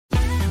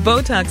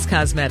Botox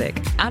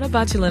Cosmetic, out of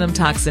botulinum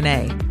toxin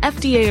A,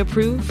 FDA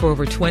approved for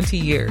over 20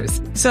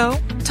 years. So,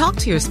 talk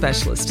to your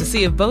specialist to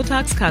see if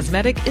Botox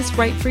Cosmetic is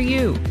right for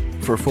you.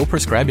 For full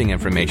prescribing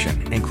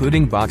information,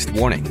 including boxed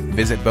warning,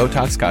 visit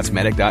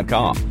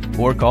BotoxCosmetic.com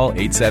or call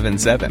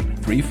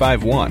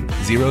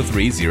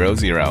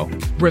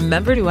 877-351-0300.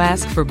 Remember to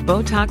ask for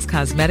Botox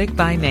Cosmetic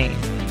by name.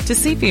 To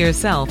see for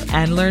yourself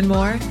and learn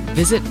more,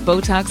 visit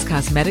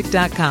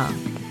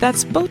BotoxCosmetic.com.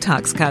 That's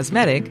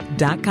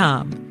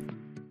BotoxCosmetic.com.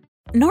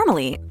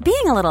 Normally,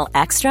 being a little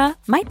extra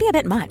might be a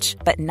bit much,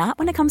 but not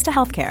when it comes to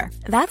healthcare.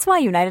 That's why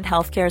United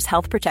Healthcare's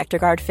Health Protector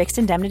Guard fixed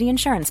indemnity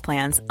insurance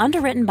plans,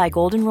 underwritten by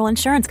Golden Rule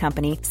Insurance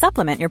Company,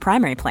 supplement your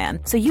primary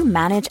plan so you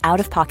manage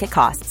out-of-pocket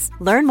costs.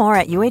 Learn more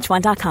at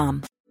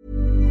uh1.com.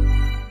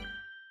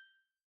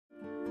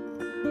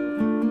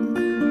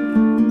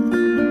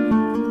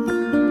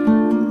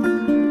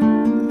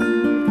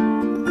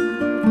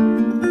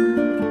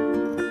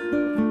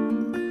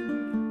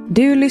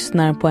 Du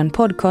lyssnar på en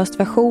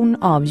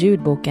podcastversion av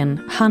ljudboken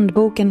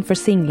Handboken för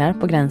singlar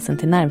på gränsen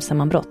till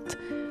nervsammanbrott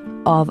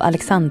av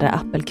Alexandra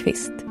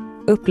Appelqvist.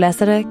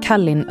 Uppläsare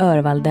Kallin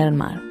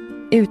Örvald-Dermar.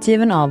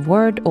 Utgiven av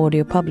Word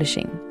Audio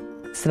Publishing,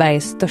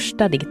 Sveriges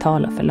största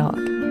digitala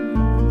förlag.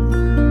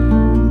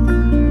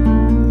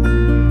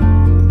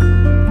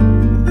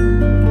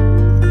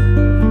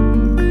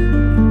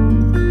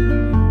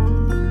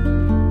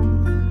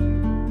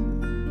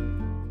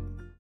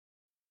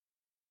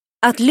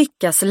 Att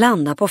lyckas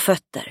landa på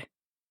fötter.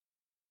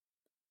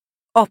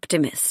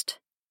 Optimist.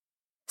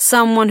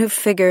 Someone who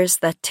figures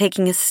that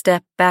taking a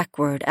step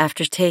backward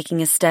after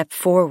taking a step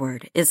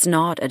forward is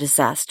not a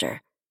disaster.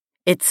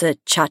 It's a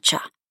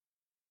cha-cha.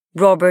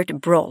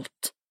 Robert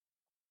Brolt.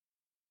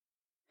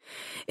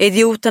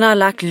 Idioterna har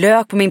lagt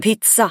lök på min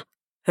pizza,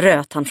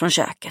 röt han från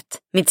köket,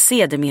 mitt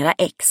sedermera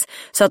ex,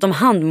 så att de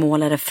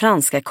handmålade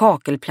franska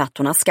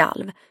kakelplattorna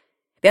skalv.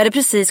 Vi hade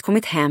precis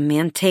kommit hem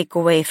med en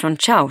takeaway från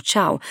Chow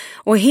Chow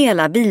och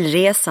hela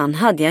bilresan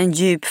hade jag en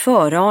djup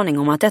föraning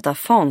om att detta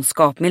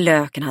fanskap med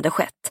löken hade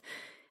skett.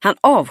 Han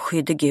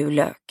avskydde gul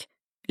lök.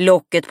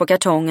 Locket på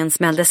kartongen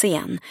smälldes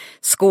igen,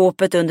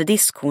 skåpet under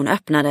diskon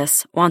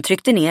öppnades och han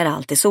tryckte ner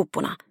allt i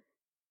soporna.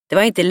 Det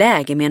var inte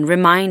läge med en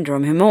reminder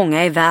om hur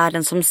många i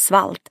världen som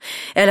svalt,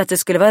 eller att det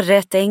skulle vara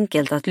rätt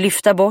enkelt att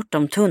lyfta bort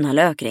de tunna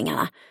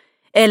lökringarna,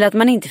 eller att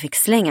man inte fick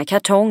slänga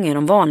kartonger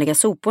de vanliga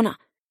soporna.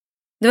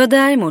 Det var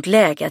däremot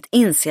läge att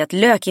inse att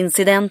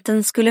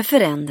lökincidenten skulle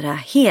förändra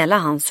hela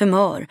hans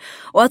humör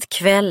och att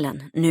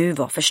kvällen nu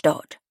var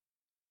förstörd.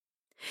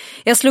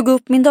 Jag slog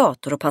upp min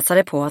dator och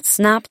passade på att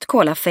snabbt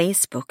kolla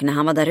Facebook när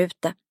han var där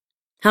ute.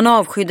 Han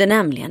avskydde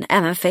nämligen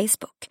även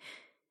Facebook.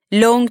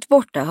 Långt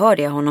borta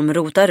hörde jag honom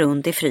rota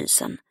runt i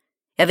frysen.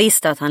 Jag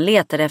visste att han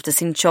letade efter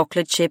sin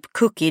chocolate chip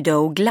cookie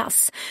dough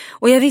glass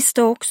och jag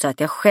visste också att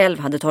jag själv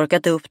hade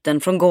torkat upp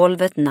den från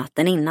golvet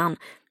natten innan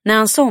när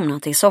han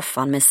somnat i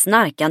soffan med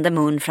snarkande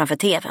mun framför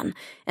tvn,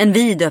 en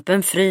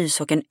vidöppen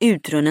frys och en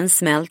utrunnen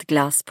smält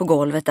glass på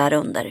golvet där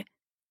under.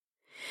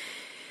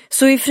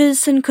 Så i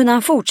frysen kunde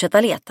han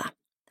fortsätta leta,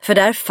 för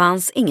där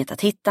fanns inget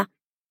att hitta.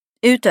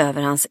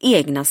 Utöver hans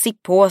egna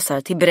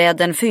sippåsar till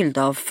bredden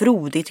fyllda av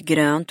frodigt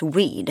grönt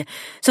weed,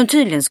 som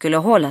tydligen skulle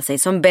hålla sig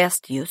som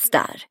bäst just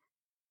där.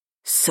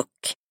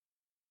 Suck.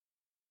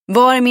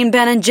 Var är min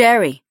Ben &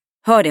 Jerry?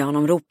 Hörde jag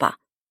honom ropa,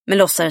 men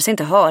låtsades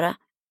inte höra.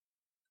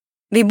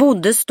 Vi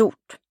bodde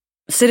stort,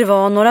 så det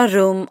var några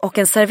rum och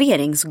en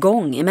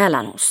serveringsgång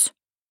emellan oss.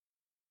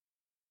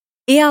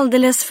 I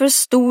alldeles för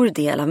stor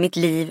del av mitt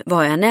liv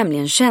var jag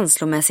nämligen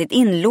känslomässigt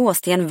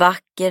inlåst i en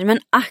vacker men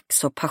ack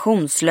så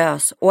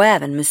passionslös och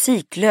även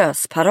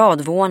musiklös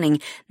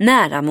paradvåning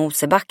nära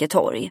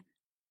Mosebacketorg.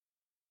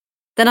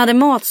 Den hade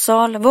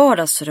matsal,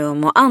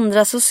 vardagsrum och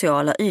andra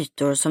sociala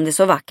ytor som det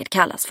så vackert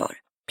kallas för,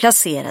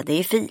 placerade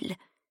i fil.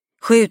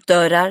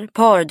 Skjutdörrar,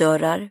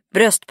 pardörrar,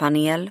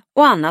 bröstpanel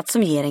och annat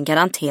som ger en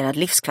garanterad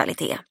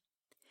livskvalitet.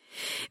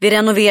 Vi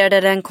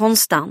renoverade den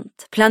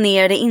konstant,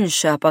 planerade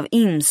inköp av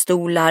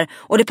instolar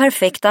och det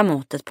perfekta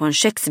måttet på en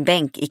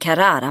köksbänk i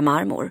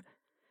Carrara-marmor.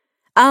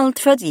 Allt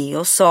för att ge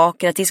oss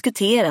saker att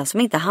diskutera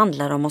som inte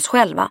handlar om oss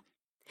själva.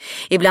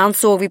 Ibland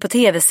såg vi på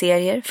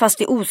tv-serier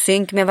fast i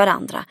osynk med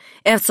varandra,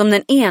 eftersom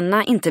den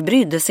ena inte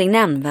brydde sig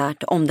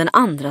nämnvärt om den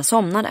andra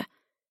somnade.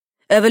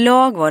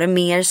 Överlag var det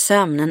mer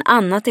sömn än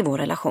annat i vår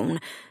relation,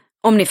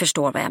 om ni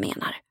förstår vad jag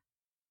menar.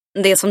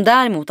 Det som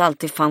däremot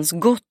alltid fanns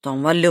gott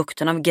om var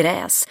lukten av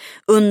gräs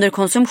under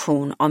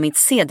konsumtion av mitt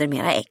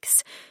sedermera ex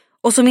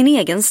och som min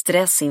egen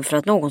stress inför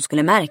att någon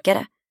skulle märka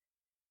det.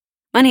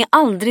 Man är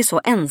aldrig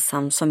så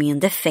ensam som i en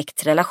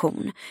defekt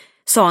relation,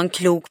 sa en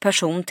klok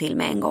person till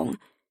mig en gång.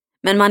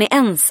 Men man är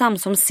ensam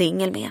som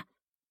singel med.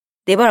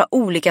 Det är bara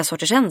olika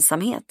sorters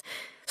ensamhet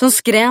som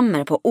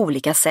skrämmer på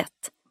olika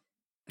sätt.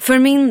 För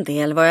min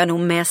del var jag nog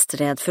mest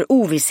rädd för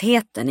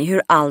ovissheten i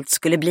hur allt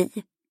skulle bli.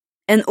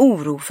 En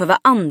oro för vad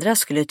andra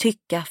skulle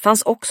tycka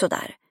fanns också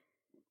där.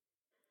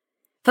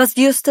 Fast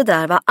just det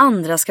där vad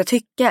andra ska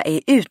tycka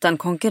är utan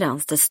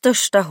konkurrens det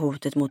största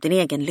hotet mot din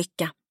egen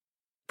lycka.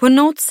 På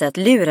något sätt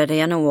lurade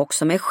jag nog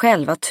också mig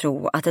själv att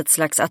tro att ett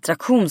slags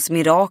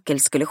attraktionsmirakel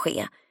skulle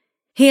ske.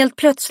 Helt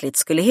plötsligt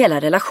skulle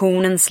hela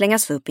relationen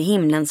slängas upp i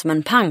himlen som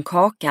en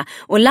pannkaka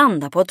och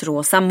landa på ett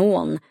rosa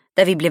moln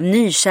där vi blev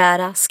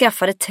nykära,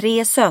 skaffade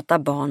 3 söta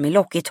barn med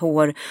lockigt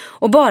hår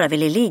och bara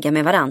ville ligga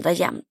med varandra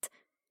jämt.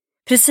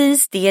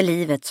 Precis det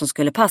livet som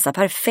skulle passa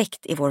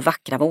perfekt i vår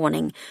vackra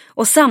våning,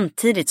 och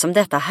samtidigt som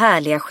detta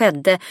härliga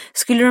skedde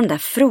skulle de där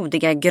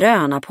frodiga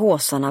gröna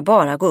påsarna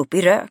bara gå upp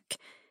i rök.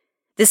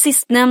 Det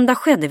sistnämnda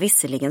skedde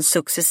visserligen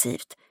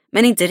successivt,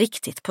 men inte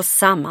riktigt på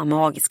samma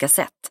magiska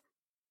sätt.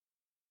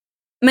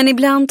 Men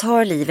ibland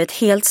tar livet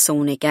helt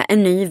sonika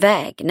en ny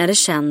väg när det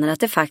känner att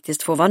det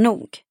faktiskt får vara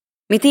nog.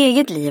 Mitt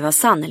eget liv har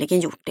sannoliken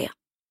gjort det.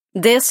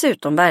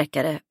 Dessutom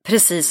verkar det,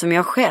 precis som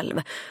jag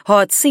själv,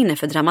 ha ett sinne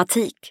för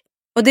dramatik.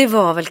 Och det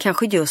var väl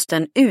kanske just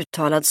en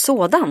uttalad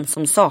sådan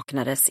som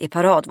saknades i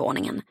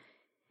paradvåningen.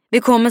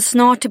 Vi kommer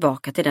snart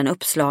tillbaka till den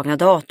uppslagna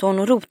datorn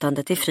och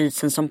rotandet i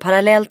frysen som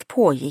parallellt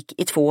pågick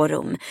i 2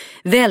 rum,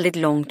 väldigt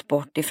långt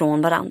bort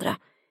ifrån varandra.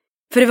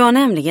 För det var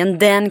nämligen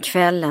den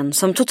kvällen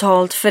som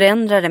totalt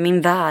förändrade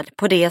min värld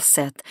på det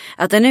sätt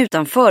att den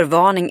utan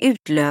förvarning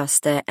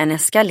utlöste en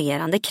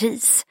eskalerande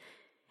kris.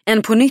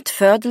 En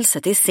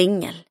pånyttfödelse till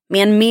singel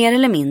med en mer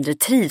eller mindre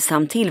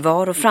trivsam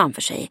tillvaro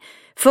framför sig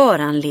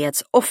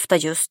föranleds ofta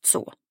just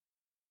så.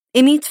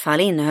 I mitt fall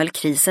innehöll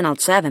krisen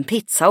alltså även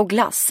pizza och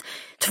glass,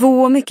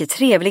 2 mycket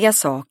trevliga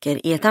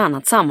saker i ett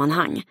annat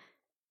sammanhang.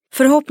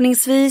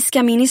 Förhoppningsvis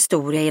ska min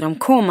historia i de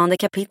kommande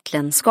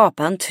kapitlen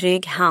skapa en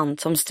trygg hand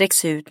som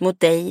sträcks ut mot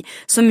dig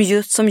som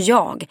just som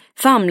jag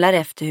famlar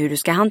efter hur du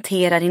ska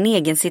hantera din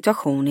egen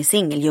situation i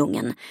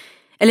singeldjungeln.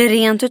 Eller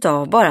rent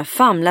utav bara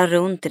famlar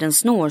runt i den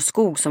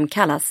snårskog som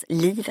kallas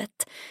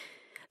livet.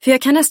 För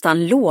jag kan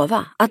nästan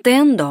lova att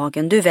den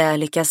dagen du väl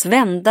lyckas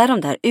vända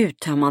de där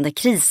uttömmande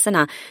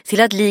kriserna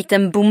till att likt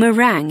en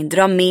boomerang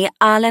dra med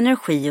all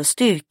energi och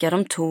styrka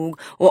de tog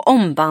och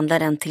omvandla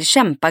den till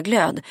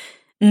kämpaglöd.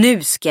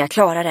 Nu ska jag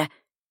klara det.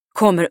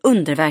 Kommer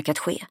underverk att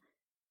ske.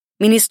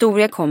 Min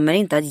historia kommer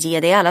inte att ge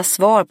dig alla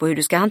svar på hur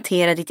du ska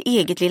hantera ditt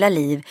eget lilla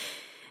liv,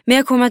 men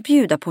jag kommer att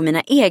bjuda på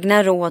mina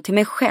egna råd till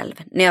mig själv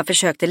när jag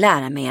försökte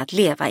lära mig att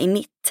leva i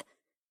mitt.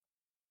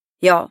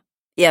 Ja,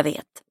 jag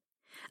vet.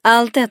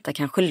 Allt detta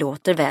kanske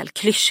låter väl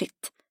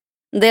klyschigt.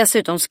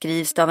 Dessutom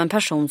skrivs det av en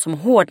person som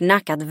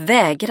hårdnackat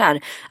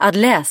vägrar att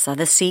läsa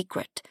The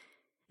Secret.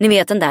 Ni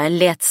vet den där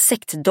lätt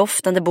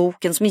sektdoftande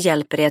boken som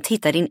hjälper dig att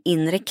hitta din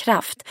inre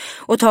kraft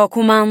och ta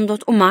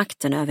kommandot och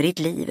makten över ditt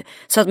liv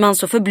så att man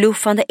så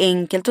förbluffande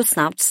enkelt och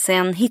snabbt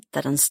sen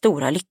hittar den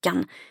stora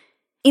lyckan.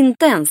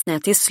 Inte ens när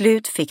jag till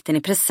slut fick den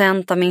i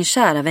present av min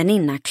kära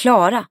väninna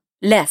Klara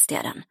läste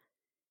jag den.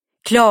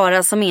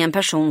 Klara som är en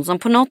person som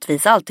på något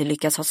vis alltid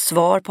lyckas ha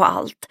svar på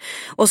allt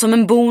och som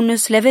en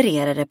bonus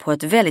levererade på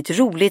ett väldigt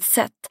roligt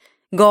sätt,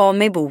 gav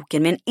mig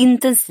boken med en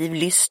intensiv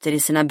lyster i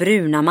sina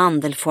bruna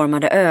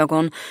mandelformade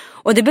ögon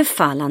och det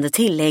befallande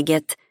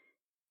tillägget: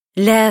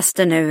 läs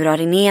det nu då,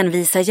 din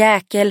envisa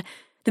jäkel.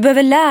 Du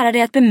behöver lära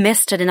dig att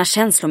bemästra dina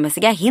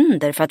känslomässiga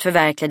hinder för att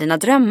förverkliga dina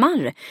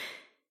drömmar.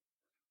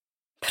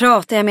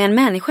 Pratar jag med en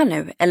människa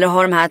nu eller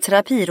har de här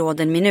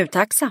terapiråden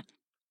minutaxa?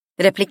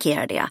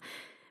 Replikerade jag,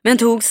 men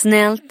tog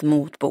snällt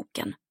mot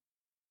boken.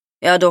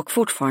 Jag har dock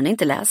fortfarande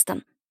inte läst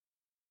den.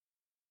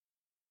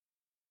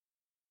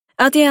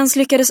 Att jag ens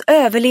lyckades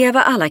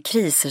överleva alla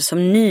kriser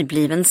som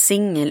nybliven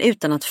singel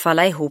utan att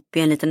falla ihop i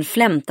en liten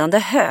flämtande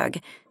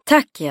hög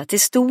tackar jag till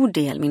stor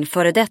del min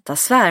före detta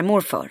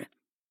svärmor för.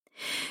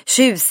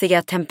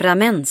 Tjusiga,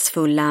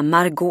 temperamentsfulla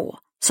Margot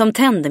som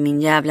tände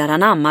min jävla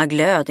anamma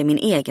glöd i min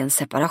egen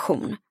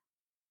separation.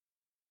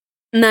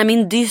 När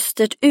min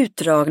dystert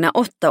utdragna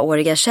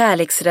 8-åriga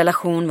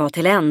kärleksrelation var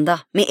till ända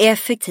med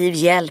effektiv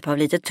hjälp av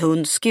lite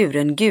tunn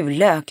skuren gul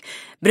lök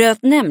bröt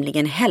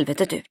nämligen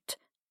helvetet ut.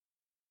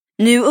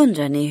 Nu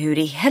undrar ni hur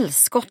i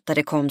helskotta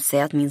det kom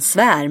sig att min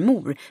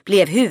svärmor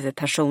blev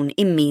huvudperson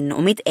i min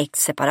och mitt ex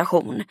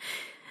separation.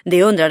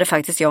 Det undrade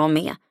faktiskt jag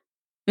med.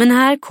 Men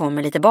här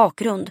kommer lite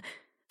bakgrund,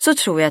 så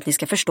tror jag att ni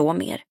ska förstå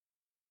mer.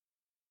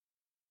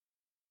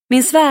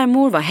 Min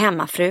svärmor var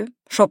hemmafru,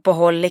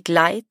 shopaholic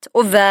light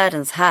och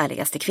världens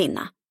härligaste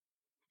kvinna.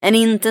 En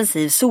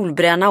intensiv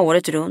solbränna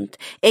året runt,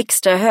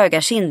 extra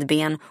höga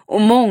kindben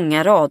och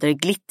många rader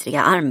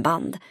glittriga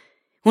armband.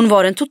 Hon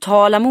var den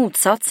totala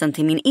motsatsen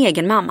till min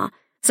egen mamma,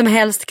 som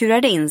helst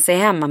kurade in sig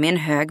hemma med en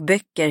hög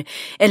böcker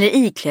eller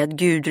iklädd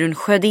Gudrun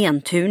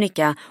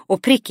Sjödén-tunika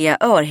och prickiga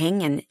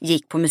örhängen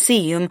gick på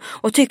museum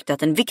och tyckte att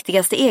den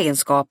viktigaste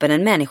egenskapen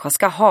en människa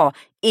ska ha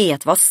är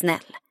att vara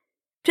snäll.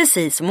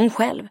 Precis som hon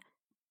själv.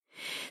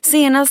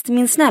 Senast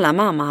min snälla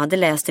mamma hade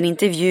läst en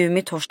intervju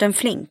med Torsten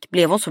Flink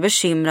blev hon så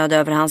bekymrad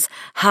över hans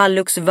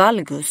hallux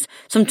valgus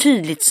som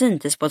tydligt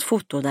syntes på ett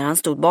foto där han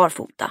stod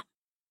barfota.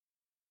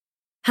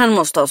 Han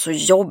måste ha så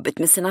jobbigt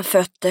med sina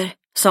fötter,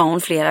 sa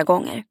hon flera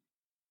gånger.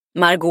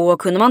 Margot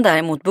kunde man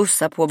däremot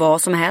bussa på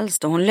vad som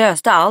helst och hon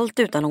löste allt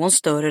utan någon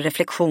större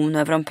reflektion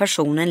över om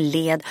personen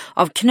led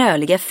av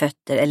knöliga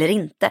fötter eller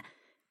inte.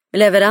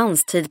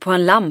 Leveranstid på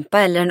en lampa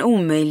eller en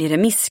omöjlig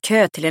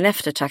remisskö till en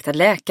eftertraktad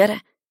läkare.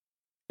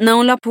 När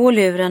hon la på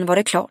luren var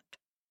det klart.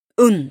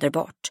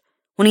 Underbart.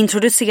 Hon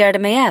introducerade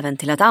mig även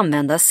till att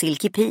använda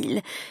silky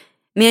pil.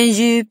 Med en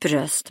djup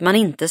röst man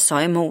inte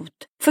sa emot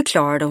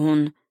förklarade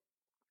hon: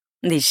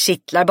 det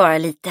kittlar bara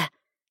lite.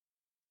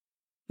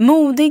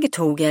 Modig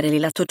tog jag det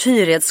lilla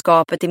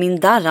tortyrredskapet i min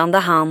darrande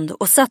hand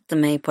och satte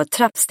mig på ett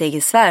trappsteg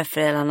i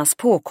svärföräldrarnas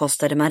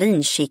påkostade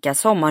marinkika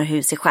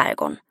sommarhus i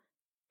skärgården.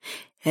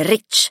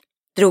 Rich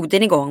drog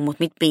den igång mot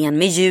mitt ben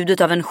med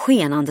ljudet av en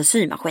skenande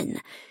symaskin.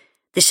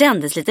 Det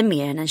kändes lite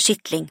mer än en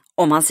kittling,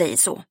 om man säger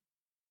så.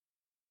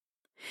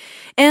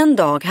 En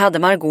dag hade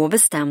Margot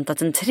bestämt att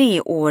den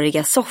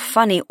 3-åriga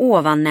soffan i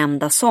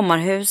ovannämnda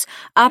sommarhus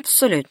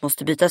absolut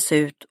måste bytas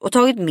ut och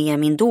tagit med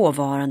min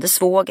dåvarande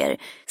svåger,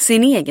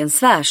 sin egen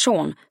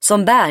svärson,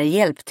 som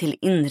bärhjälp till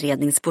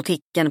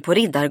inredningsbutiken på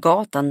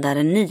Riddargatan där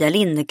den nya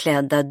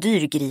linneklädda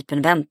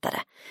dyrgripen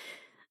väntade.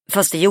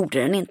 Fast det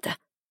gjorde den inte.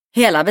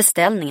 Hela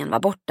beställningen var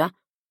borta.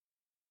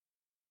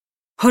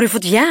 Har du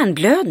fått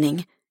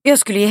hjärnblödning? Jag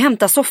skulle ju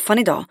hämta soffan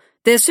idag.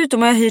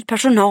 Dessutom har jag hyrt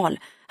personal.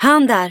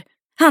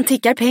 Han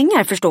tickar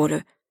pengar, förstår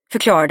du,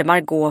 förklarade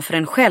Margot för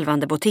den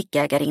skälvande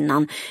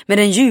butiksägarinnan med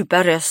den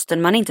djupa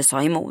rösten man inte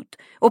sa emot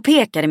och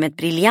pekade med ett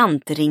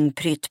briljant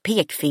ringprytt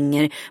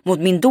pekfinger mot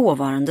min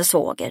dåvarande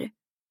svåger.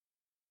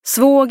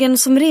 Svågen,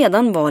 som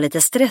redan var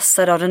lite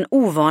stressad av den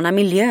ovana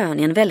miljön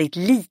i en väldigt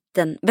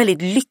liten,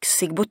 väldigt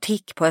lyxig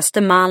butik på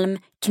Östermalm,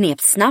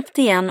 knep snabbt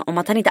igen om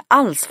att han inte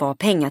alls var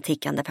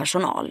pengatickande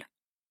personal.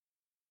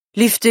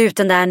 Lyft ut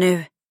den där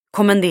nu,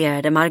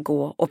 kommenderade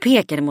Margot och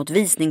pekade mot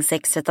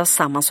visningsexet av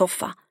samma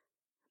soffa.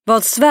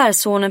 Vad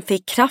svärsonen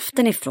fick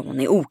kraften ifrån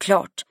är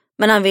oklart,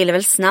 men han ville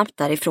väl snabbt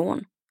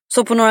därifrån.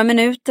 Så på några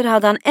minuter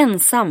hade han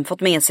ensam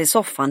fått med sig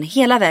soffan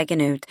hela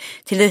vägen ut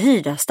till det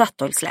hyrda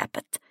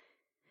Statoilsläpet.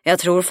 Jag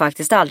tror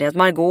faktiskt aldrig att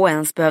Margot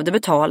ens behövde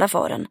betala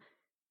för den.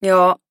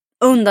 Ja,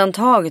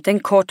 undantaget en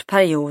kort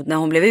period när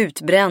hon blev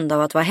utbränd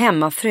av att vara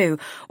hemmafru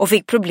och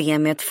fick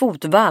problem med ett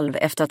fotvalv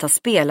efter att ha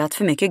spelat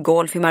för mycket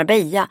golf i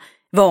Marbella,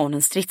 var hon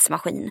en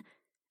stridsmaskin.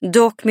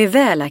 Dock med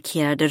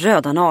vällackerade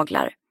röda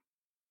naglar.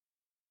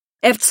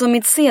 Eftersom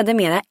mitt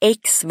sedermera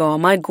ex var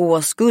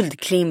Margots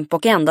guldklimp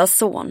och enda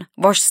son,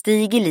 vars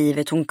stig i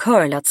livet hon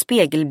curlat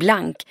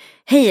spegelblank,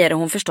 hejade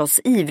hon förstås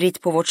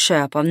ivrigt på vårt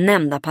köp av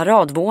nämnda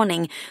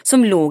paradvåning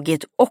som låg i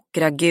ett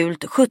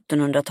ockragult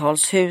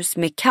 1700-talshus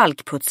med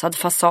kalkputsad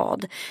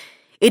fasad.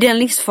 I den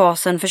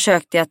livsfasen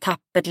försökte jag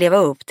tappert leva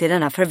upp till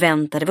denna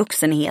förväntade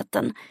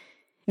vuxenheten.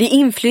 Vid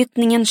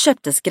inflyttningen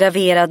köptes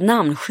graverad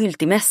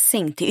namnskylt i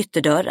mässing till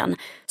ytterdörren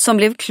som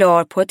blev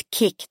klar på ett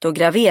kick då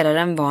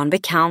graveraren var en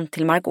bekant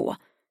till Margot.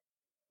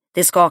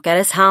 Det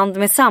skakades hand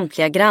med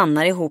samtliga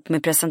grannar ihop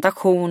med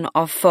presentation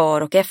av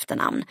för- och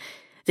efternamn.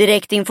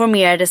 Direkt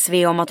informerades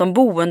vi om att de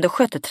boende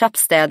skötte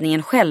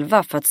trappstädningen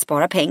själva för att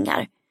spara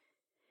pengar.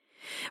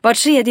 Var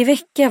 3:e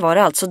vecka var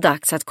det alltså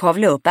dags att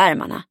kavla upp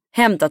ärmarna,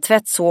 hämta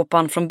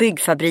tvättsåpan från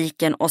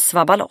byggfabriken och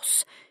svabba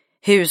loss.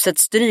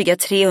 Husets dryga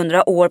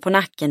 300 år på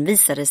nacken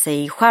visade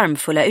sig i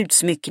charmfulla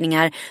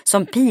utsmyckningar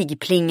som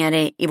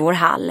pigplingare i vår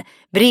hall,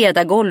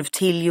 breda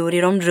golvtiljor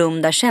i de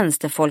rum där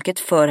tjänstefolket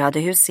förr hade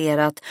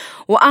huserat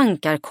och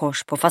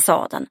ankarkors på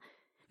fasaden.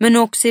 Men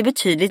också i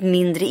betydligt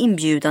mindre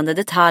inbjudande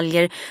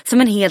detaljer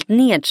som en helt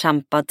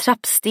nedtrampad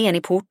trappsten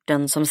i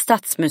porten som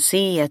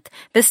Stadsmuseet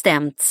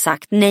bestämt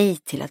sagt nej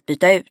till att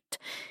byta ut.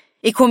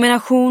 I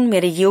kombination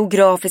med det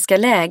geografiska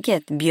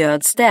läget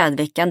bjöd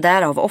städveckan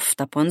därav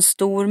ofta på en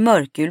stor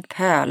mörkgul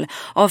pöl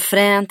av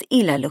fränt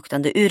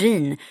illaluktande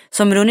urin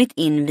som runnit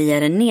in via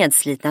den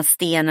nedslitna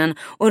stenen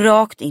och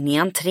rakt in i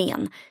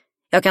entrén.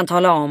 Jag kan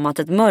tala om att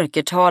ett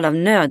mörkertal av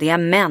nödiga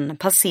män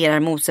passerar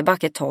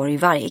Mosebacke torg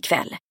varje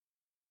kväll.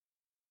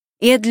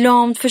 I ett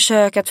lamt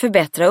försök att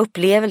förbättra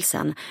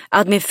upplevelsen,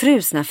 att med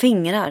frusna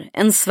fingrar,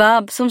 en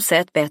svabb som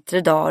sett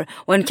bättre dagar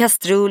och en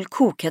kastrull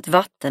kokat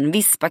vatten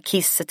vispa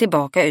kisset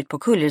tillbaka ut på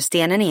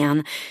kullerstenen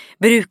igen,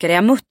 brukade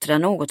jag muttra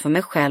något för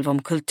mig själv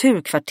om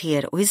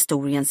kulturkvarter och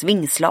historiens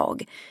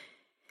vingslag.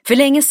 För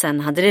länge sedan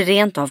hade det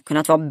rent av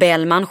kunnat vara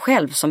Bellman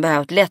själv som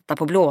behövt lätta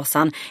på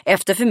blåsan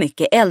efter för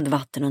mycket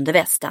eldvatten under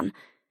västen.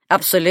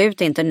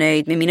 Absolut inte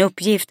nöjd med min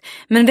uppgift,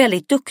 men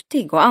väldigt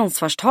duktig och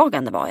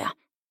ansvarstagande var jag.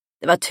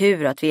 Det var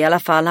tur att vi i alla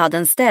fall hade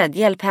en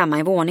städhjälp hemma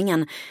i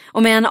våningen,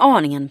 och med en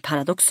aningen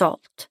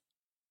paradoxalt.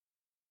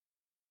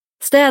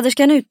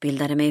 Städerskan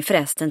utbildade mig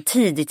förresten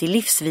tidigt i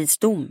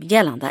livsvisdom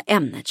gällande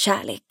ämnet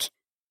kärlek.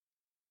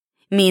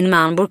 Min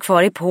man bor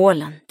kvar i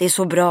Polen, det är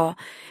så bra.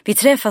 Vi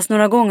träffas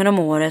några gånger om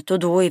året och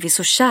då är vi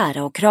så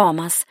kära och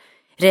kramas.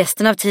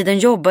 Resten av tiden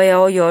jobbar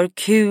jag och gör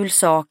kul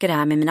saker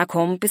här med mina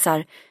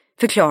kompisar,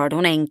 förklarade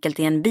hon enkelt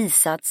i en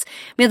bisats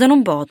medan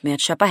hon bad mig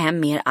att köpa hem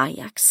mer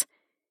Ajax.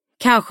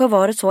 Kanske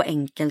var det så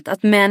enkelt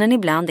att männen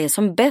ibland är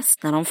som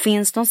bäst när de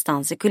finns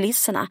någonstans i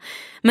kulisserna,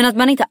 men att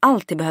man inte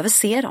alltid behöver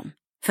se dem,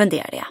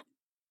 funderade jag.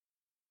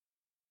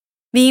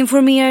 Vi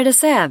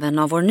informerades även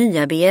av vår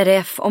nya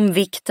BRF om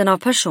vikten av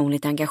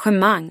personligt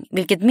engagemang,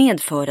 vilket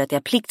medförde att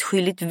jag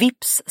pliktskyldigt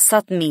vips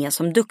satt med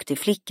som duktig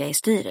flicka i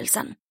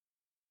styrelsen.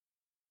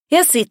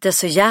 Jag sitter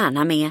så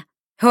gärna med,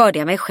 hörde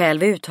jag mig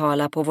själv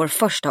uttala på vår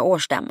första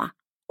årsstämma,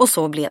 och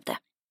så blev det.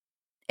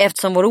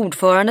 Eftersom vår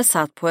ordförande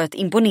satt på ett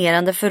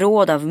imponerande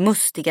förråd av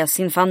mustiga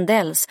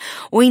Zinfandels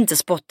och inte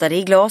spottade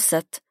i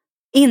glaset,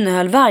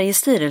 innehöll varje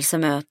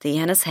styrelsemöte i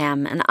hennes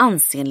hem en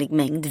ansenlig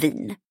mängd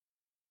vin.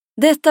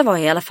 Detta var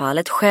i alla fall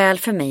ett skäl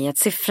för mig att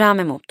se fram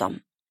emot dem.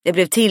 Det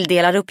blev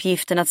tilldelad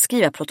uppgiften att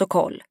skriva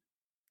protokoll.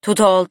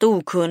 Totalt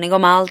okunnig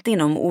om allt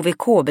inom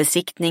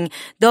OVK-besiktning,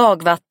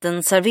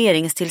 dagvatten,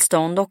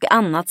 serveringstillstånd och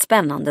annat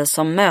spännande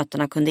som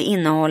mötena kunde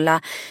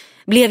innehålla,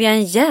 blev jag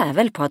en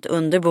jävel på att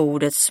under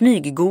bordet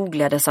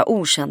smyggoogla dessa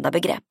okända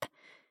begrepp.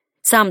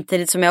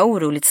 Samtidigt som jag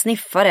oroligt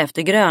sniffar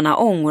efter gröna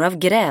ångor av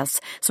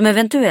gräs som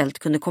eventuellt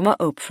kunde komma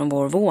upp från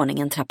vår våning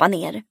en trappa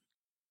ner.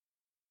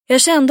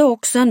 Jag kände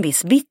också en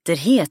viss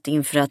bitterhet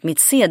inför att mitt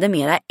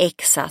sedermera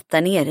ex satt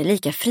där nere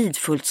lika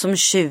fridfullt som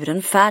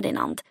tjuren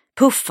Ferdinand,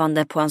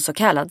 puffande på en så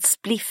kallad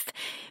spliff,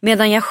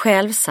 medan jag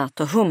själv satt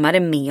och hummade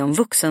med om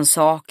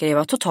vuxensaker jag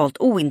var totalt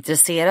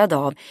ointresserad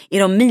av i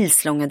de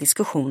milslånga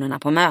diskussionerna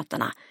på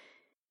mötena.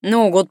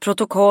 Något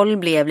protokoll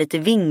blev lite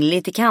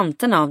vingligt i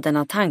kanten av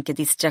denna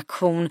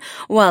tankedistraktion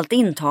och allt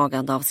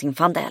intagande av sin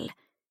fandell.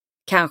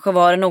 Kanske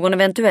var det någon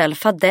eventuell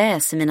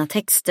fadäs i mina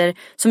texter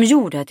som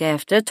gjorde att jag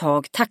efter ett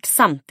tag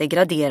tacksamt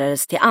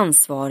degraderades till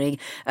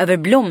ansvarig över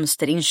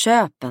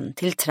blomsterinköpen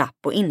till trapp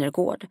och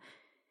innergård.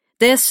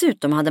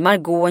 Dessutom hade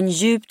Margot en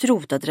djupt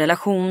rotad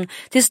relation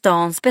till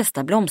stans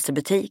bästa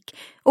blomsterbutik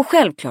och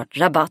självklart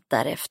rabatt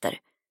därefter.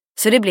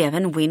 Så det blev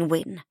en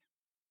win-win.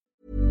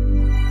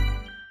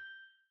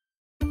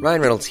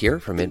 Ryan Reynolds here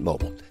from Mint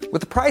Mobile. With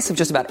the price of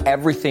just about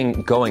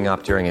everything going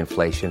up during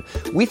inflation,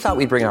 we thought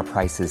we'd bring our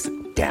prices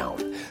down.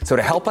 So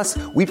to help us,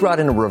 we brought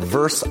in a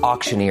reverse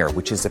auctioneer,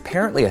 which is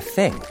apparently a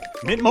thing.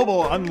 Mint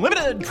Mobile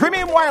Unlimited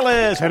Premium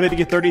Wireless. How to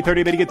get 30,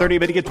 30, how to get 30,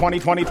 how to get 20,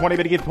 20, 20,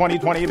 how to get 20,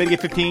 20, how to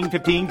get 15,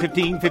 15,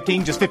 15,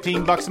 15, just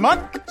 $15 a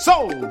month?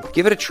 Sold!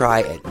 Give it a try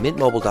at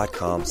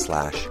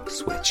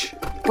mintmobile.com/switch.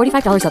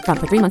 $45 up front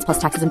for 3 months plus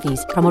taxes and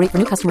fees. Promo rate for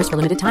new customers for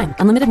limited time.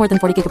 Unlimited more than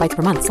 40 gigabytes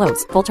per month.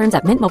 Slows full terms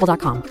at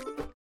mintmobile.com.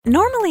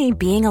 Normally,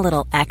 being a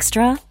little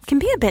extra can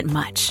be a bit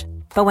much,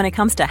 but when it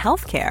comes to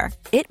healthcare,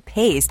 it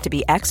pays to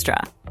be extra.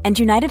 And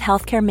United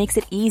Healthcare makes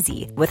it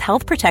easy with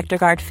Health Protector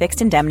Guard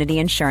fixed indemnity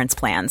insurance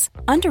plans.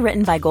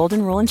 Underwritten by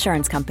Golden Rule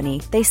Insurance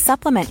Company, they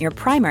supplement your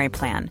primary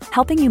plan,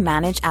 helping you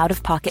manage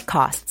out-of-pocket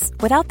costs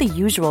without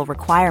the usual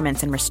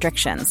requirements and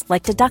restrictions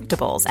like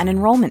deductibles and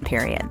enrollment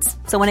periods.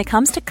 So when it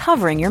comes to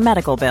covering your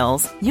medical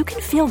bills, you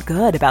can feel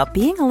good about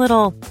being a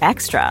little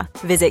extra.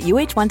 Visit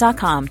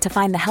uh1.com to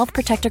find the Health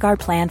Protector Guard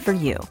plan for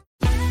you.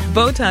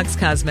 Botox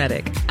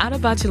Cosmetic, out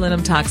of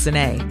botulinum toxin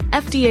A,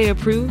 FDA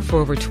approved for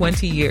over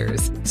 20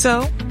 years.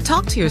 So,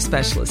 talk to your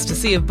specialist to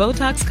see if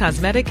Botox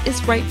Cosmetic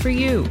is right for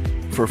you.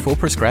 For full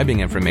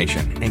prescribing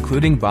information,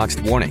 including boxed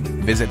warning,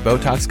 visit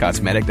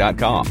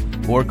BotoxCosmetic.com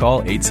or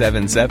call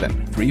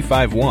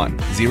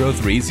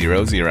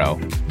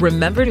 877-351-0300.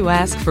 Remember to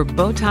ask for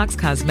Botox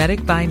Cosmetic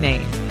by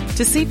name.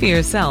 To see for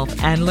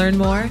yourself and learn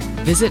more,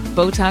 visit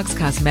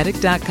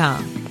BotoxCosmetic.com.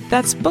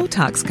 That's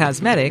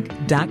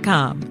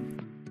BotoxCosmetic.com.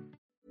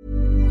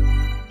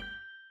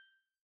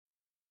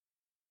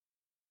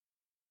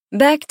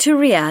 Back to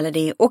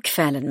reality och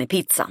kvällen med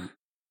pizzan.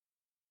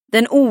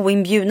 Den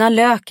oinbjudna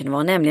löken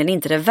var nämligen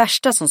inte det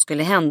värsta som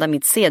skulle hända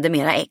mitt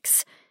sedermera ex.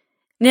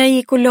 När jag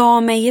gick och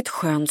la mig i ett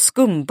skönt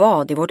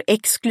skumbad i vårt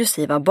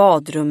exklusiva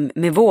badrum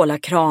med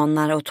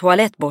vålakranar och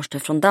toalettborste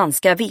från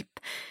danska VIP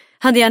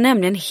hade jag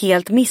nämligen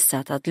helt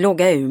missat att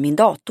logga ur min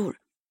dator.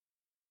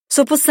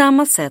 Så på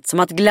samma sätt som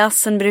att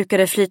glassen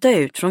brukade flyta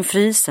ut från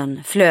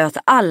frysen flöt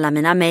alla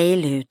mina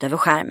mejl ut över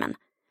skärmen.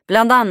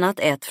 Bland annat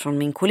ett från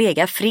min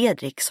kollega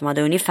Fredrik som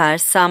hade ungefär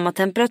samma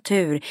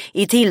temperatur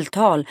i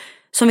tilltal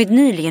som mitt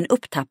nyligen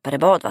upptappade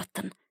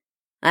badvatten.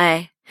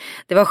 Nej,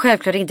 det var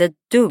självklart inte ett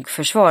dugg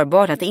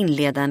försvarbart att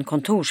inleda en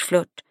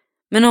kontorsflört.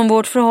 Men om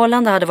vårt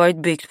förhållande hade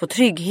varit byggt på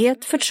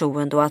trygghet,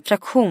 förtroende och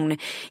attraktion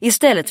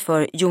istället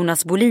för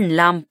Jonas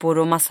Bolin-lampor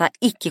och massa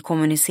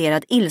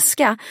icke-kommunicerad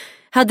ilska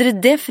hade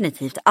det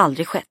definitivt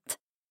aldrig skett.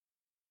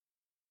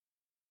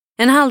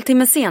 En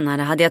halvtimme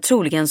senare hade jag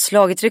troligen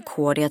slagit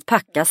rekord i att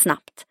packa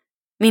snabbt.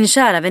 Min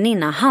kära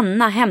väninna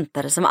Hanna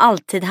hämtade som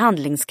alltid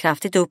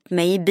handlingskraftigt upp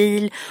mig i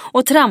bil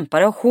och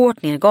trampade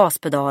hårt ner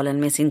gaspedalen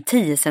med sin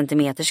 10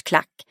 centimeters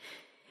klack.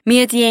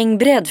 Med ett gäng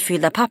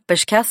breddfyllda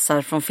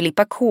papperskassar från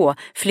Filippa K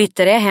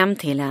flyttade jag hem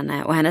till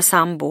henne och hennes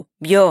sambo,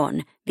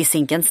 Björn, vid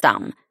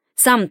Zinkensdamm,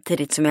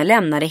 samtidigt som jag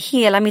lämnade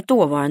hela mitt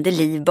dåvarande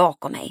liv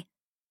bakom mig.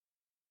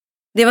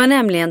 Det var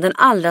nämligen den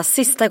allra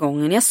sista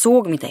gången jag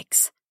såg mitt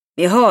ex.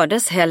 Vi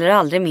hördes heller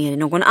aldrig mer i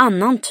någon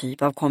annan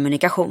typ av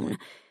kommunikation.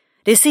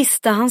 Det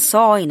sista han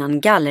sa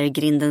innan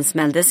gallergrinden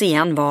smälldes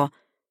igen var: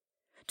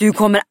 "Du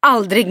kommer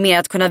aldrig mer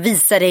att kunna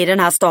visa dig i den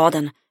här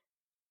staden."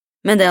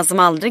 Men den som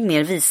aldrig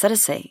mer visade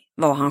sig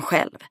var han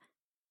själv.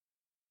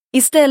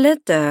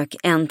 Istället dök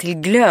en till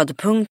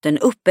glödpunkten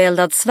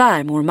uppeldad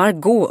svärmor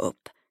Margot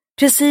upp.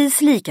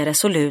 Precis lika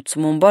resolut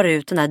som hon bar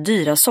ut den där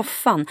dyra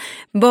soffan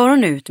bar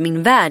hon ut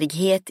min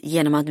värdighet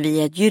genom att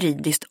via ett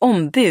juridiskt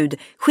ombud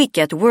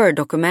skicka ett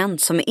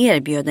Word-dokument som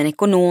erbjöd en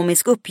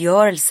ekonomisk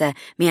uppgörelse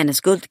med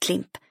hennes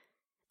guldklimp.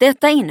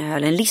 Detta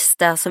innehöll en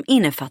lista som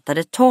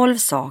innefattade 12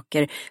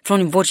 saker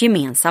från vårt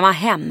gemensamma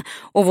hem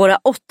och våra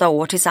 8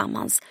 år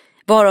tillsammans,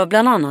 varav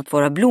bland annat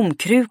våra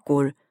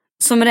blomkrukor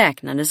som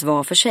räknades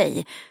var för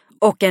sig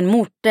och en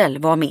mortel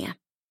var med.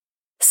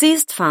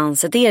 Sist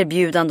fanns ett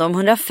erbjudande om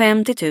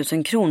 150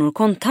 000 kronor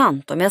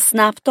kontant om jag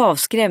snabbt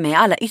avskrev mig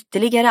alla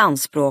ytterligare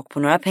anspråk på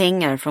några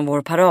pengar från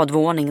vår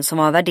paradvåning som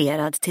var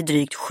värderad till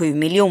drygt 7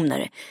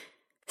 miljoner.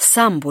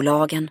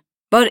 Sambolagen,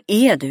 var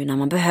är du när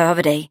man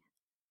behöver dig?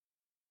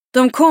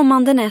 De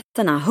kommande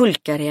nätterna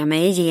hulkade jag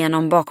mig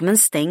igenom bakom en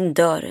stängd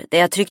dörr där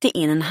jag tryckte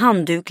in en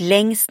handduk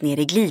längst ner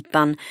i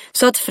glipan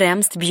så att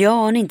främst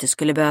Björn inte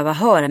skulle behöva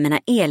höra mina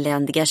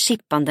eländiga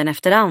chippanden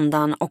efter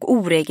andan och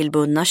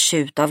oregelbundna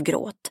tjut av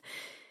gråt.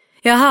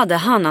 Jag hade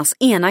Hannas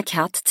ena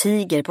katt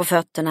Tiger på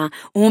fötterna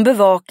och hon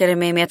bevakade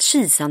mig med ett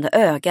kisande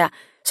öga,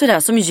 sådär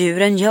som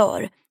djuren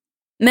gör.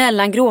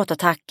 Mellan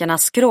gråtattackerna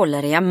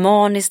scrollade jag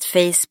maniskt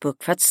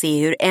Facebook för att se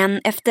hur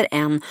en efter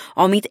en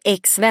av mitt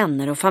ex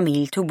vänner och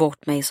familj tog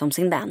bort mig som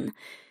sin vän.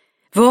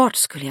 Vart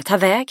skulle jag ta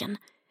vägen?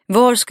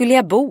 Var skulle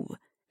jag bo?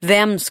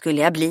 Vem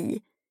skulle jag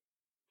bli?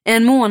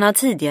 En månad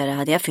tidigare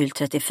hade jag fyllt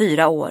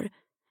 34 år.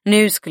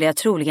 Nu skulle jag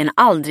troligen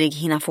aldrig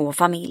hinna få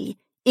familj.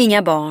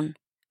 Inga barn,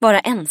 bara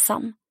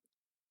ensam.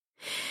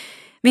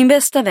 Min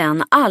bästa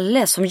vän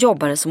Alle, som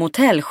jobbade som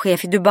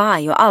hotellchef i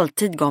Dubai och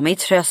alltid gav mig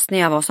tröst när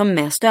jag var som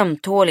mest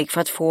ömtålig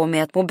för att få mig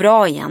att må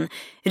bra igen,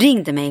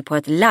 ringde mig på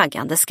ett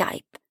laggande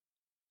Skype.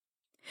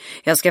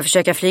 Jag ska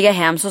försöka flyga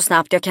hem så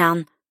snabbt jag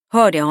kan,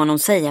 hörde jag honom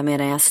säga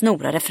medan jag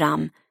snorade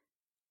fram.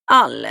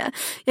 Alle,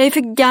 jag är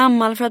för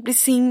gammal för att bli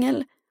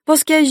singel. Vad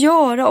ska jag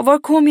göra och var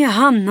kommer jag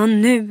hamna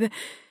nu?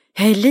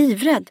 Jag är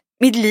livrädd,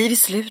 mitt liv är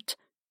slut.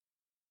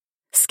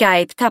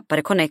 Skype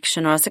tappade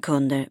connection några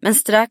sekunder, men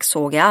strax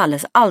såg jag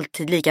Alles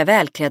alltid lika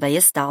välklädda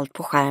gestalt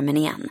på skärmen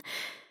igen.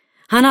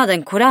 Han hade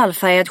en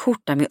korallfärgad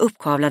skjorta med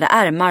uppkavlade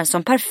ärmar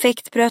som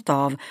perfekt bröt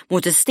av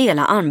mot det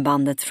stela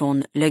armbandet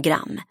från Le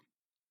Gram.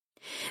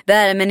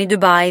 Värmen i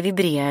Dubai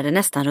vibrerade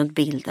nästan runt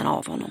bilden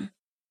av honom.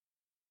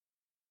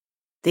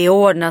 Det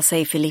ordnar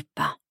sig,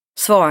 Filippa,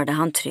 svarade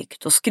han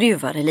tryggt och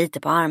skruvade lite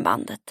på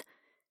armbandet.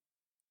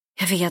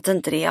 Jag vet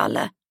inte det,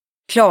 Alle,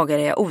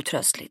 klagade jag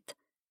otröstligt.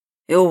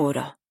 Jo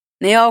då.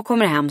 När jag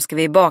kommer hem ska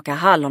vi baka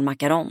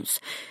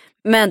hallonmacarons.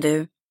 Men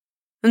du,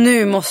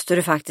 nu måste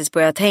du faktiskt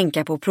börja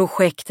tänka på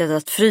projektet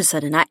att frysa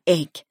dina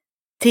ägg,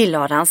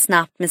 tillade han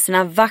snabbt med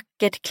sina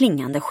vackert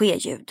klingande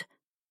skeljud.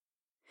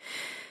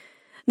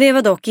 Det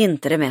var dock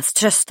inte det mest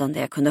tröstande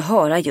jag kunde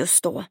höra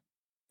just då.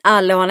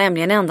 Alla har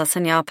nämligen ända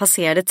sedan jag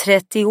passerade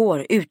 30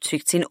 år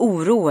uttryckt sin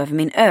oro över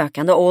min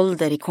ökande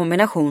ålder i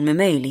kombination med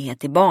möjlighet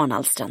till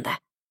barnalstrande.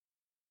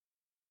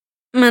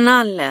 Men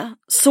Alle,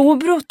 så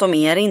bråttom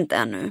är det inte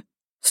ännu.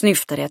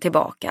 Snyftade jag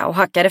tillbaka och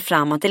hackade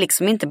fram att det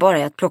liksom inte bara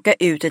är att plocka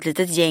ut ett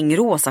litet gäng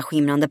rosa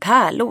skimrande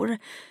pärlor,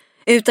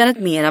 utan ett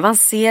mer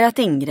avancerat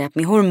ingrepp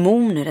med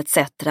hormoner etc.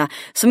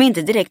 som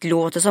inte direkt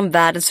låter som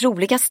världens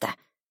roligaste.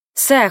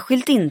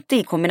 Särskilt inte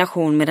i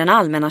kombination med den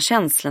allmänna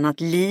känslan att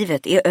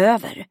livet är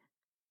över.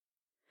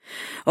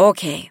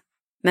 Okej,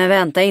 men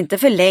vänta inte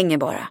för länge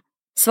bara,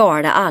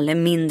 svarade Alle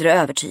mindre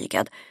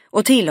övertygad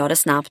och tillade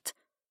snabbt.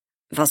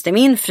 Fast i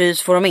min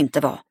frys får de inte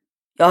vara.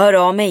 Jag hör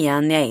av mig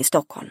igen när jag är i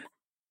Stockholm.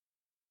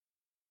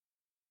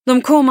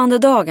 De kommande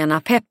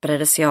dagarna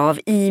pepprades jag av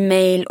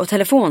e-mail och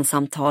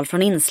telefonsamtal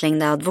från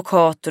inslängda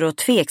advokater och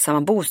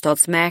tveksamma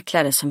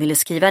bostadsmäklare som ville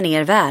skriva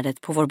ner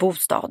värdet på vår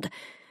bostad.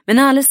 Men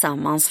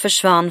allesammans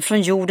försvann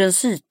från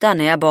jordens yta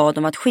när jag bad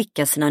om att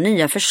skicka sina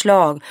nya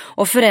förslag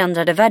och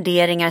förändrade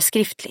värderingar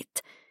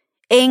skriftligt.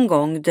 En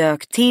gång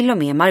dök till och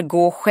med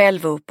Margot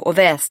själv upp och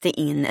väste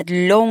in ett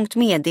långt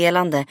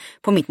meddelande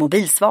på mitt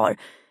mobilsvar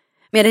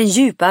med den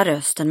djupa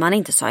rösten man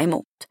inte sa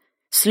emot.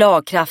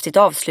 Slagkraftigt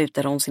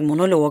avslutade hon sin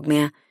monolog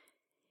med: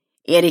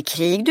 är det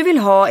krig du vill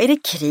ha, är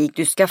det krig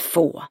du ska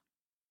få.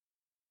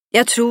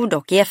 Jag tror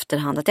dock i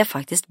efterhand att jag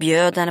faktiskt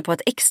bjöd henne på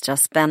ett extra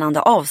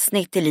spännande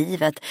avsnitt i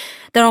livet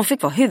där hon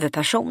fick vara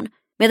huvudperson,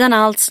 medan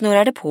allt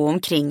snurrade på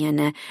omkring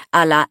henne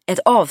alla ett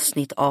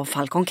avsnitt av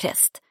Falcon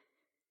Crest.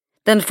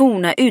 Den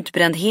forna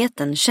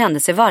utbrändheten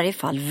kändes i varje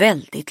fall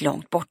väldigt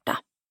långt borta.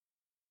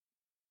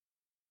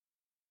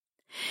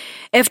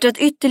 Efter att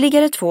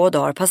ytterligare 2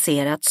 dagar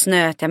passerat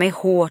snöt jag mig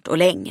hårt och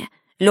länge,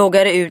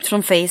 loggade ut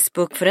från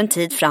Facebook för en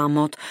tid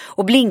framåt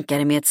och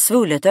blinkade med ett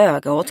svullet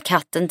öga åt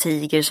katten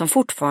Tiger som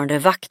fortfarande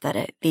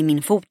vaktade vid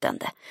min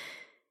fotände.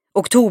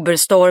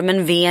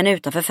 Oktoberstormen ven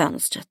utanför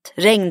fönstret,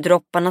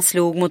 regndropparna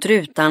slog mot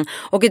rutan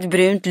och ett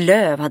brunt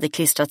löv hade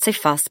klistrat sig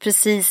fast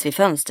precis vid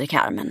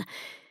fönsterkarmen.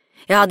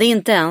 Jag hade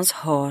inte ens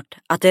hört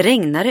att det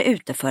regnade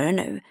ute förrän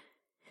nu.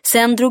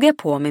 Sen drog jag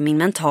på mig min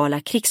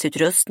mentala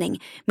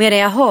krigsutrustning medan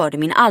jag hörde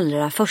min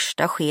allra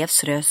första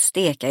chefs röst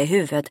eka i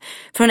huvudet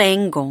från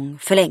en gång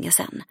för länge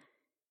sedan.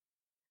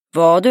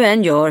 Vad du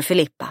än gör,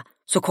 Filippa,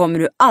 så kommer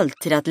du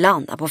alltid att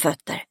landa på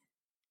fötter.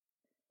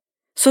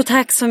 Så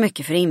tack så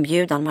mycket för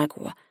inbjudan,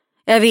 Margot.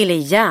 Jag ville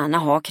gärna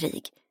ha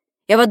krig.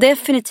 Jag var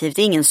definitivt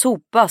ingen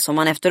sopa som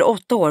man efter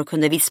 8 år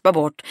kunde vispa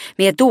bort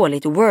med ett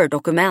dåligt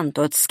Word-dokument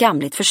och ett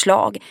skamligt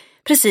förslag,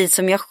 precis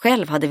som jag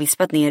själv hade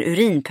vispat ner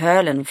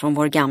urinpölen från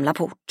vår gamla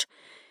port.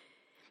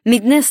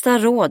 Mitt nästa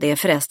råd är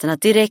förresten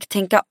att direkt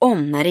tänka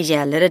om när det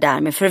gäller det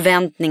där med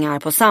förväntningar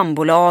på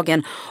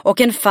sambolagen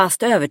och en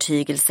fast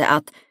övertygelse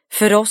att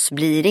för oss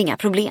blir det inga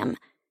problem.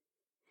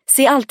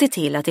 Se alltid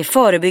till att i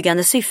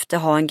förebyggande syfte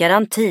ha en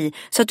garanti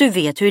så att du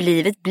vet hur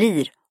livet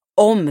blir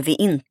om vi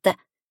inte.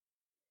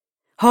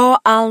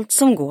 Ha allt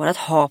som går att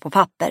ha på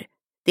papper.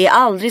 Det är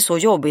aldrig så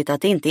jobbigt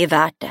att det inte är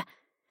värt det.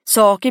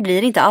 Saker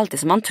blir inte alltid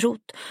som man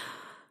trott.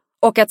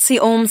 Och att se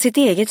om sitt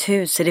eget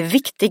hus är det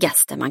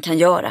viktigaste man kan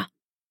göra.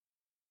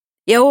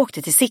 Jag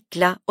åkte till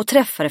Sickla och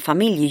träffade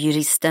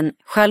familjejuristen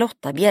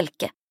Charlotta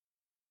Bjelke.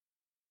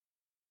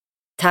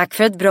 Tack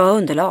för ett bra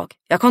underlag.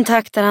 Jag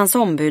kontaktar hans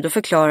ombud och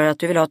förklarar att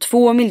du vill ha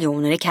 2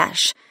 miljoner i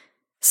cash,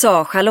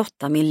 sa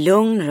Charlotta med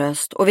lugn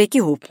röst och vek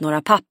ihop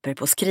några papper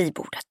på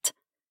skrivbordet.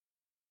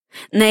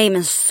 Nej,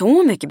 men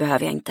så mycket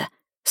behöver jag inte,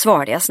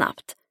 svarade jag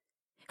snabbt.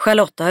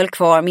 Charlotta höll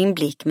kvar min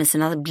blick med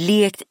sina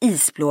blekt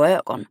isblå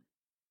ögon.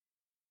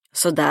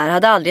 Så där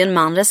hade aldrig en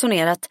man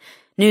resonerat.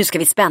 Nu ska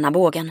vi spänna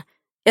bågen.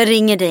 Jag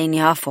ringer dig när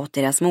jag har fått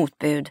deras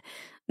motbud.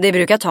 Det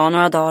brukar ta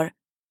några dagar,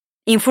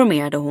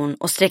 informerade hon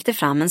och sträckte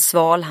fram en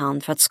sval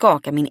hand för att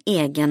skaka min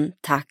egen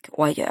tack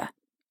och adjö.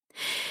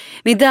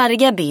 Med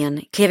darriga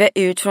ben klev jag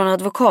ut från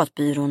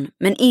advokatbyrån,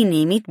 men inne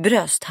i mitt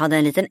bröst hade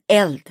en liten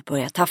eld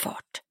börjat ta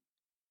fart.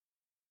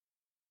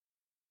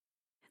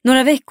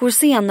 Några veckor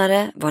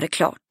senare var det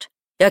klart.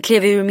 Jag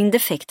klev ur min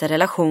defekta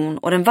relation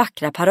och den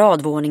vackra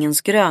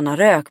paradvåningens gröna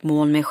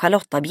rökmoln med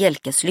Charlotta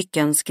Bjelkes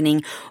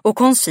lyckönskning och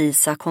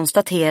koncisa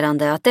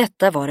konstaterande att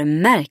detta var det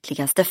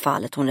märkligaste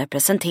fallet hon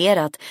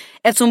representerat,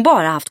 eftersom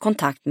bara haft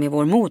kontakt med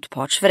vår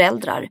motparts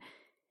föräldrar.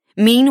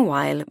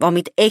 Meanwhile var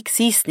mitt ex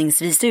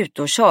gissningsvis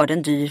ute och körde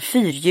en dyr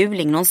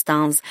fyrhjuling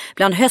någonstans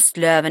bland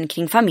höstlöven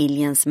kring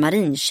familjens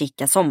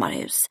marinkika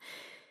sommarhus.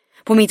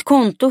 På mitt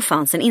konto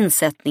fanns en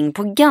insättning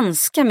på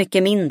ganska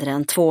mycket mindre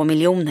än 2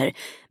 miljoner,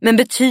 men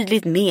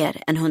betydligt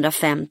mer än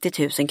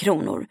 150 000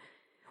 kronor.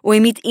 Och i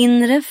mitt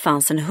inre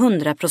fanns en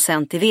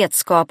 100%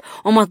 vetskap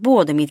om att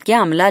både mitt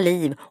gamla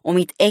liv och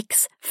mitt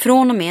ex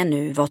från och med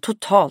nu var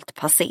totalt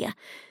passé.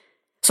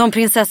 Som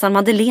prinsessan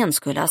Madeleine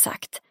skulle ha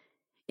sagt.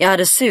 Jag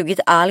hade sugit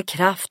all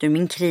kraft ur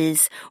min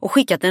kris och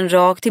skickat den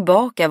rakt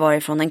tillbaka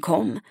varifrån den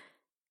kom.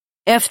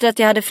 Efter att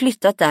jag hade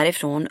flyttat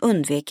därifrån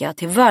undvek jag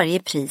till varje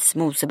pris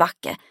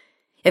Mosebacke.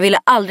 Jag ville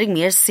aldrig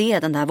mer se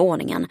den där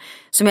våningen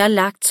som jag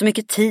lagt så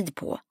mycket tid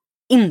på,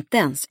 inte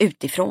ens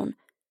utifrån.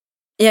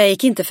 Jag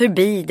gick inte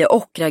förbi det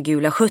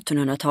ockragula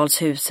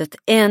 1700-talshuset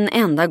en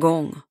enda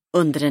gång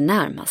under det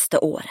närmaste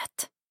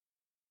året.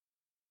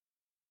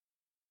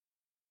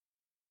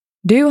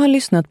 Du har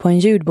lyssnat på en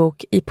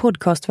ljudbok i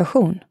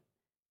podcastversion.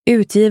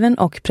 Utgiven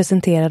och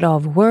presenterad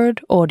av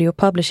Word Audio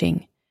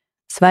Publishing,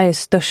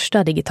 Sveriges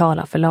största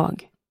digitala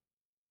förlag.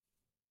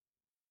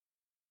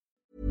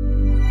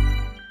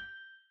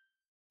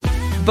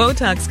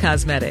 Botox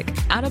Cosmetic,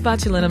 out of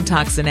botulinum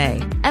toxin A,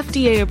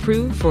 FDA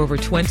approved for over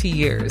 20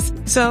 years.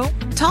 So,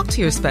 talk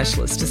to your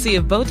specialist to see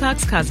if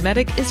Botox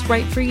Cosmetic is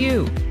right for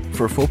you.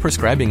 For full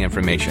prescribing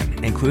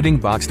information, including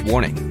boxed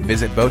warning,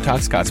 visit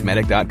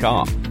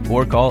BotoxCosmetic.com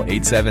or call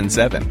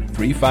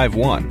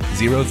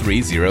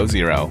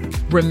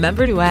 877-351-0300.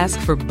 Remember to ask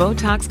for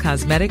Botox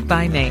Cosmetic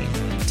by name.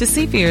 To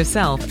see for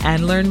yourself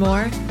and learn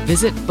more,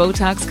 visit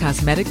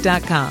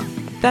BotoxCosmetic.com.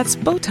 That's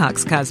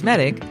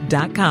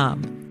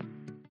BotoxCosmetic.com.